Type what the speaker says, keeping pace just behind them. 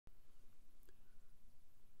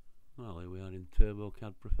using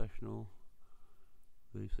TurboCAD Professional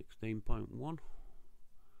v16.1.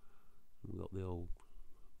 We've got the old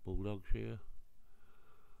Bulldog here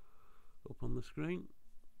up on the screen.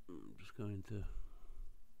 I'm just going to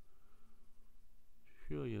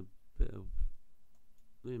show you a bit of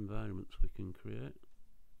the environments we can create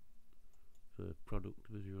for product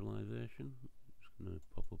visualization. Just going to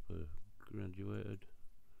pop up a graduated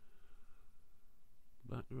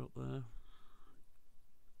backdrop there.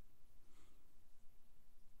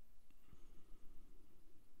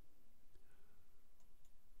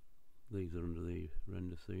 These are under the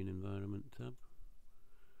render scene environment tab.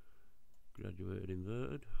 Graduated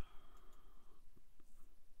inverted.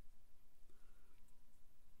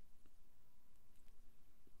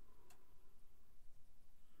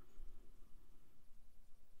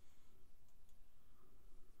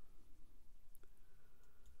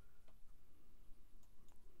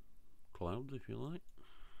 Clouds if you like.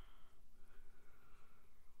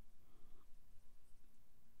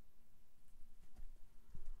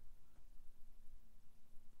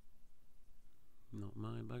 Not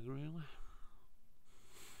my bag really.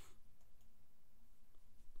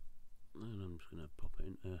 And I'm just going to pop it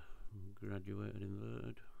into graduated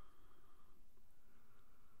inverted.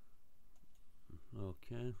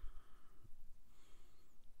 Okay.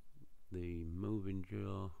 The moving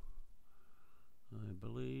jaw, I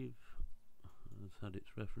believe, has had its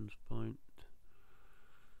reference point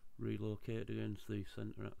relocated against the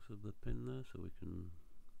centre axis of the pin there, so we can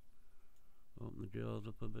open the jaws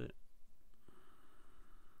up a bit.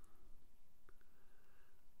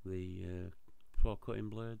 The 4 cutting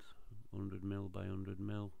blades, 100mm by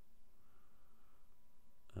 100mm,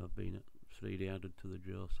 have been 3D added to the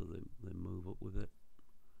jaw so they move up with it.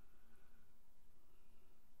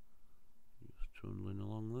 Just trundling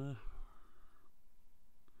along there.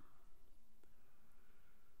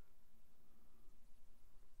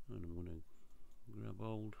 And I'm going to grab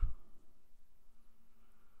hold,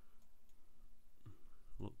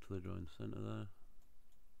 look to the joint centre there.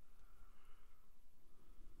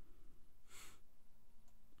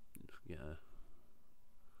 Just get a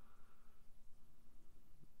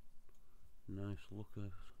nice look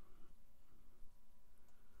at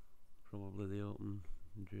probably the open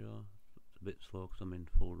jaw. It's a bit slow because I'm in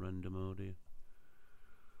full render mode here.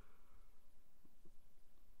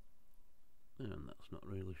 And that's not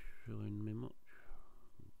really showing me much.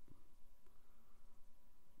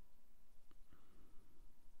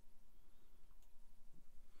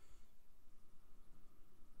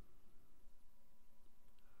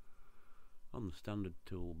 On the standard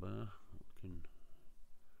toolbar, I can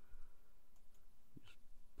just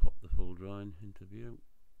pop the full drawing into view.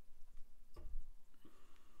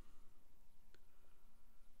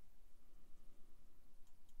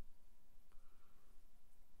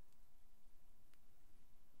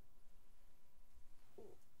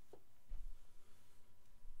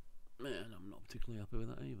 And I'm not particularly happy with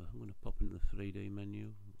that either. I'm going to pop into the 3D menu,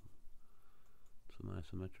 some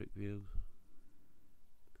isometric views.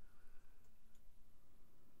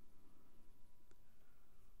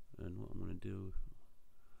 And what I'm going to do,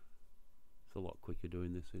 it's a lot quicker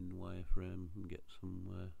doing this in wireframe and get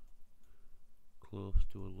somewhere close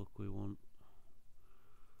to a look we want.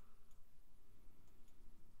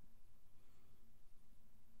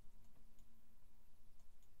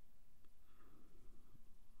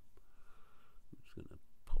 I'm just going to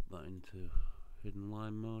pop that into hidden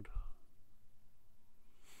line mode.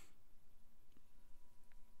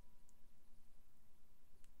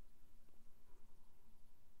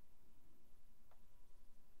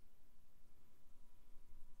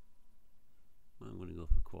 I'm going to go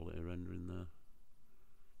for quality rendering there.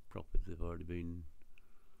 Properties have already been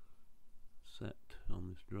set on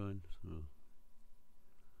this drawing, so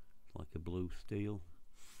it's like a blue steel.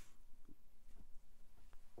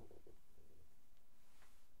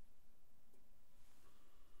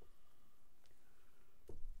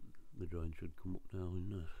 The drawing should come up now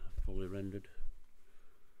in fully rendered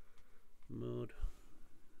mode.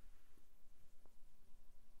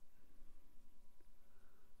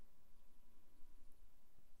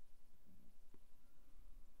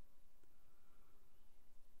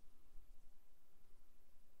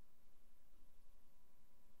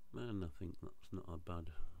 And I think that's not a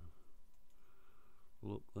bad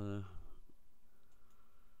look there.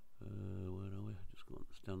 Where are we? Just go on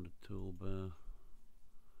the standard toolbar.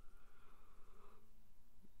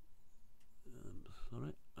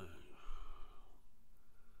 Sorry.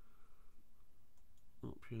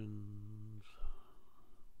 Options.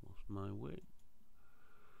 Lost my way.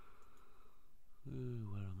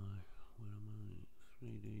 Where am I?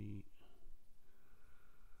 3D.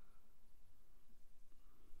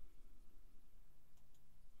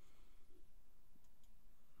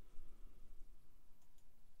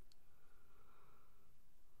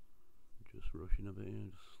 rushing a bit here,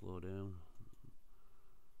 just slow down.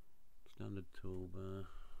 Standard toolbar.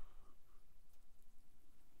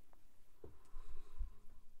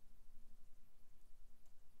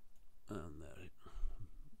 And there it.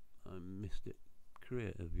 I missed it.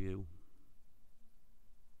 Create a view.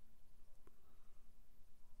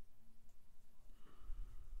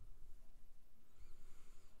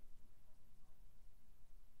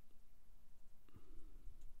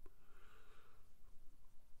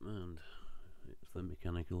 And it's the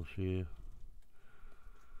mechanical shear.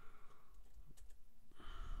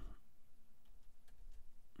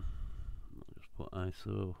 I'll just put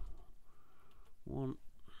ISO 1.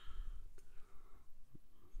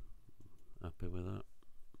 Happy with that.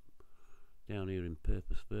 Down here in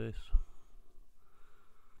paper space,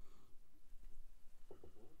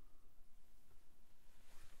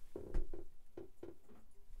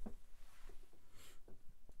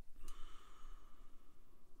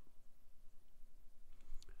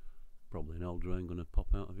 probably an old drawing going to pop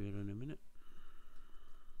out of here in a minute.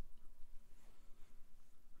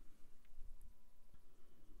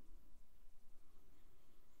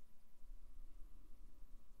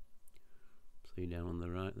 See down on the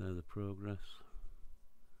right there the progress.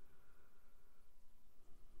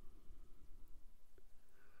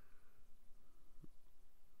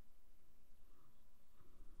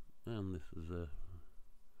 And this is the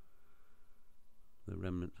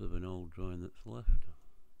remnants of an old drawing that's left.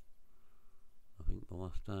 I think the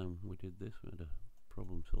last time we did this we had a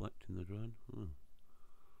problem selecting the drawing.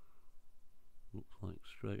 Looks like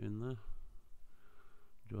straight in there.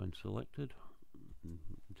 Drawing selected.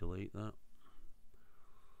 Delete that.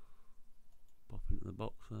 Pop into the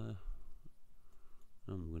box there.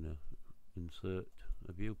 I'm going to insert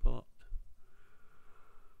a viewport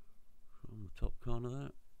from the top corner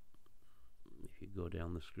there. If you go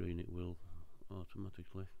down the screen it will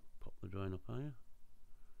automatically pop the drawing up higher.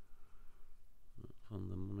 That's on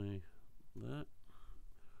the money there.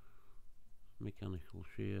 Mechanical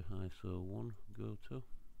shear ISO 1 go to.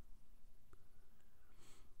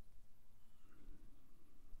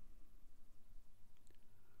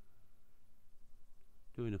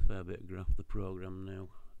 Doing a fair bit of graph the program now,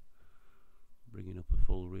 bringing up a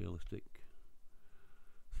full realistic,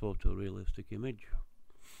 photorealistic image.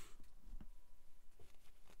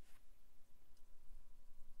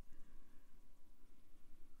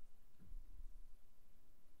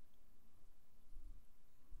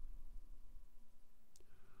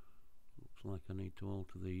 Looks like I need to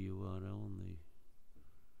alter the URL and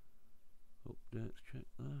the updates check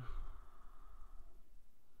there.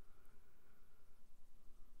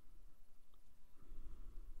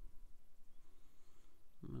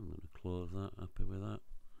 I'm going to close that, happy with that.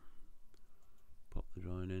 Pop the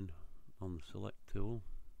drawing in on the select tool.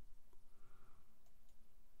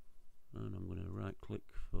 And I'm going to right click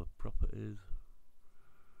for properties.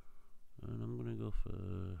 And I'm going to go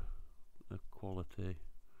for a quality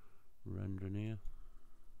rendering here.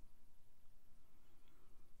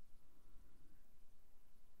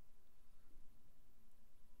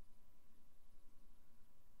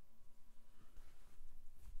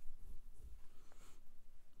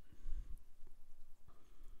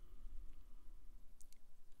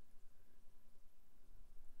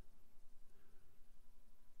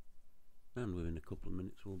 And within a couple of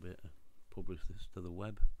minutes we'll be able to publish this to the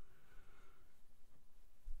web.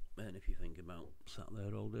 And if you think about sat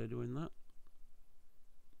there all day doing that,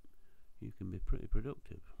 you can be pretty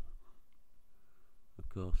productive. Of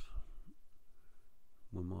course,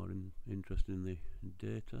 we're more interested in the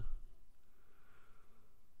data.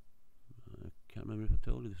 I can't remember if I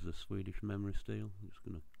told you this is a Swedish memory steel. I'm just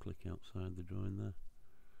going to click outside the drawing there.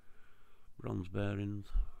 Bronze bearings,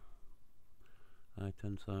 high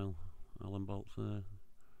tensile Allen bolts there,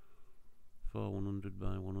 4100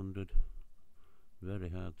 by 100, very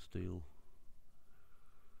hard steel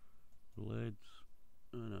blades,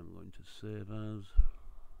 and I'm going to save as.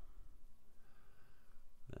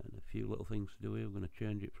 And a few little things to do here. We're going to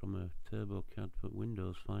change it from a turbocad for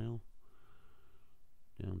Windows file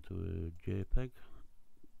down to a JPEG,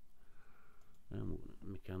 and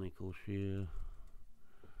mechanical shear,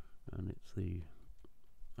 and it's the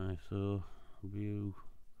ISO view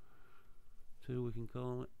 2 we can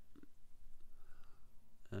call it.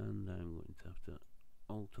 And I'm going to have to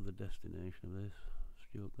alter the destination of this.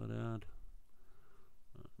 Stuart Goddard.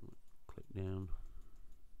 Click down.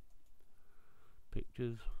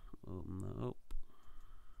 Pictures. Open that up.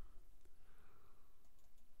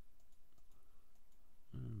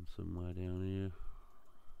 And somewhere down here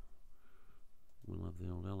we'll have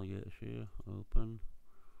the old alligator shear open.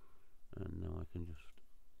 And now I can just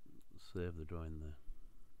save the drawing there.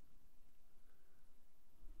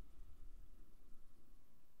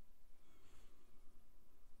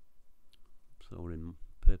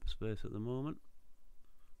 paper space at the moment.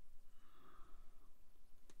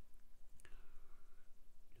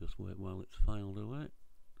 Just wait while it's filed away.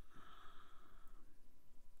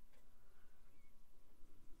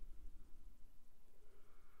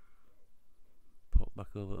 Pop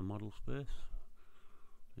back over to model space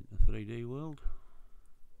into 3D world.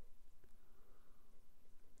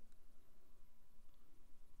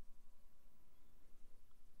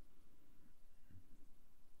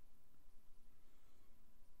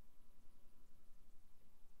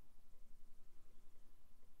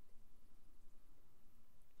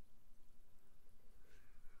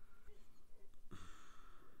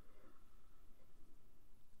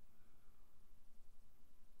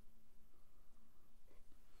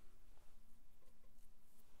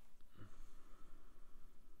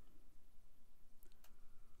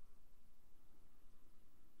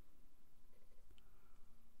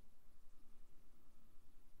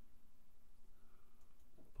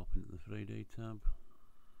 Pop into the 3D tab.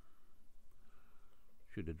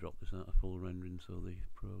 Should have dropped this out of full rendering so the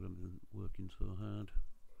program isn't working so hard.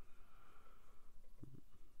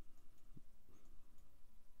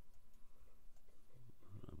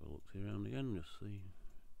 Have a look around again, just see.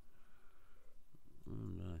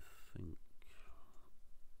 And I think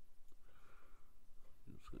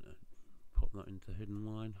I'm just going to pop that into hidden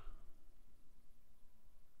line.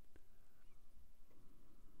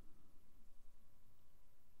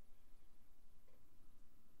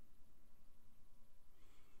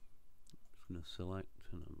 Going to select,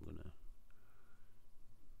 and I'm going to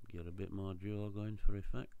get a bit more jaw going for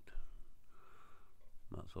effect.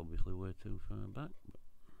 That's obviously way too far back, but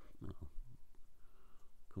I'll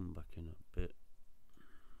come back in a bit.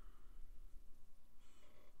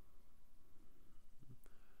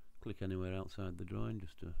 Click anywhere outside the drawing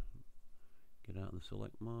just to get out of the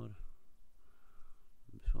select mode.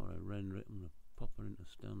 Before I render it, I'm going to pop her into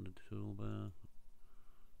standard toolbar,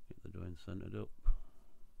 get the drawing centered up,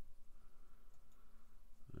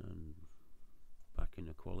 and back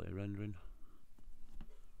into quality rendering.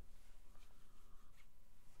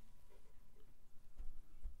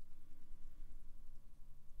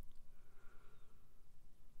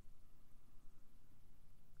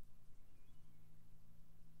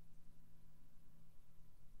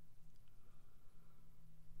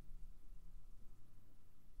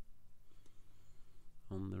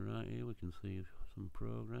 On the right here we can see some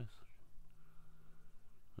progress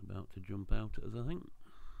about to jump out at us, I think.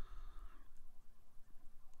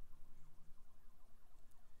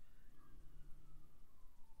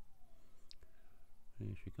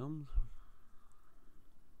 Here she comes.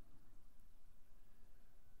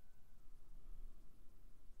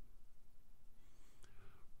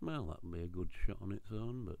 Well, that would be a good shot on its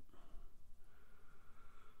own, but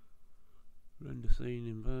render scene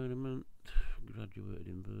environment, graduated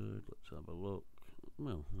invert, let's have a look.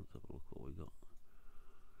 Well, let's have a look what we got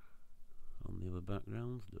on the other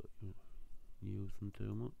backgrounds. Don't use them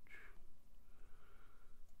too much.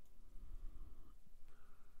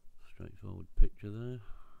 Straightforward picture there.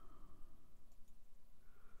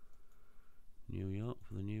 New York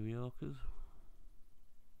for the New Yorkers.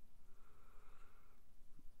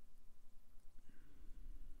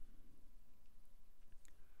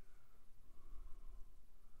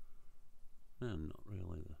 And not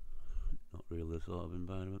really the sort of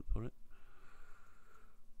environment for it.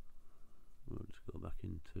 We'll just go back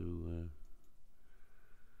into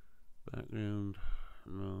background,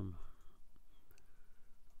 ROM,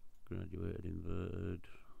 graduated inverted,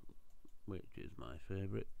 which is my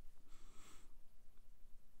favourite.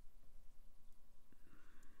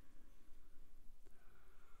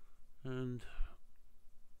 And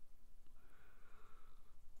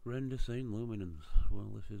render scene luminance.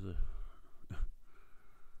 Well, this is a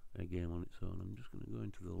game on its own. I'm just going to go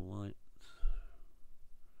into the lights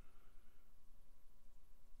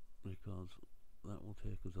because that will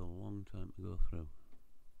take us a long time to go through.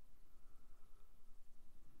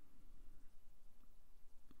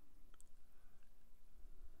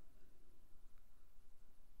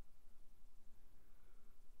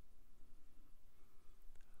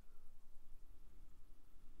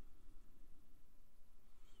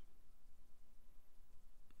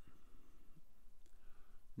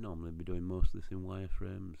 Normally be doing most of this in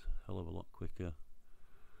wireframes, hell of a lot quicker.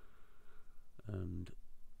 And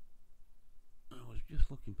I was just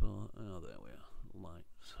looking for, oh there we are,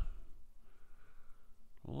 lights.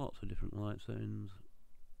 Lots of different light settings.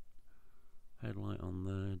 Headlight on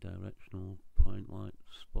there, directional, point lights,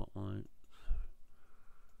 spotlights.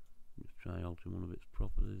 Just try altering one of its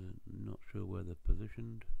properties, not sure where they're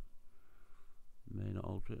positioned. May not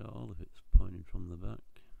alter it at all if it's pointing from the back.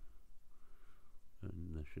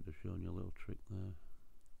 and I should have shown you a little trick there.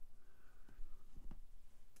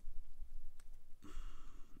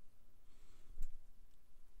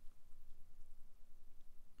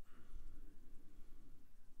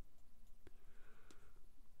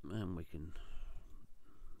 And we can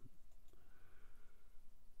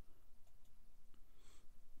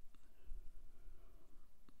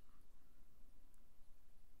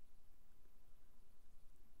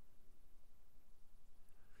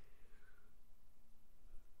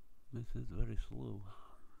this is very slow.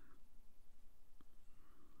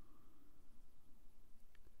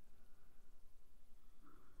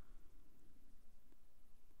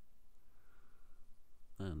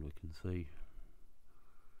 And we can see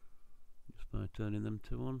just by turning them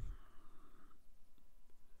two on,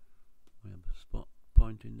 we have a spot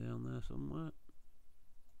pointing down there somewhere.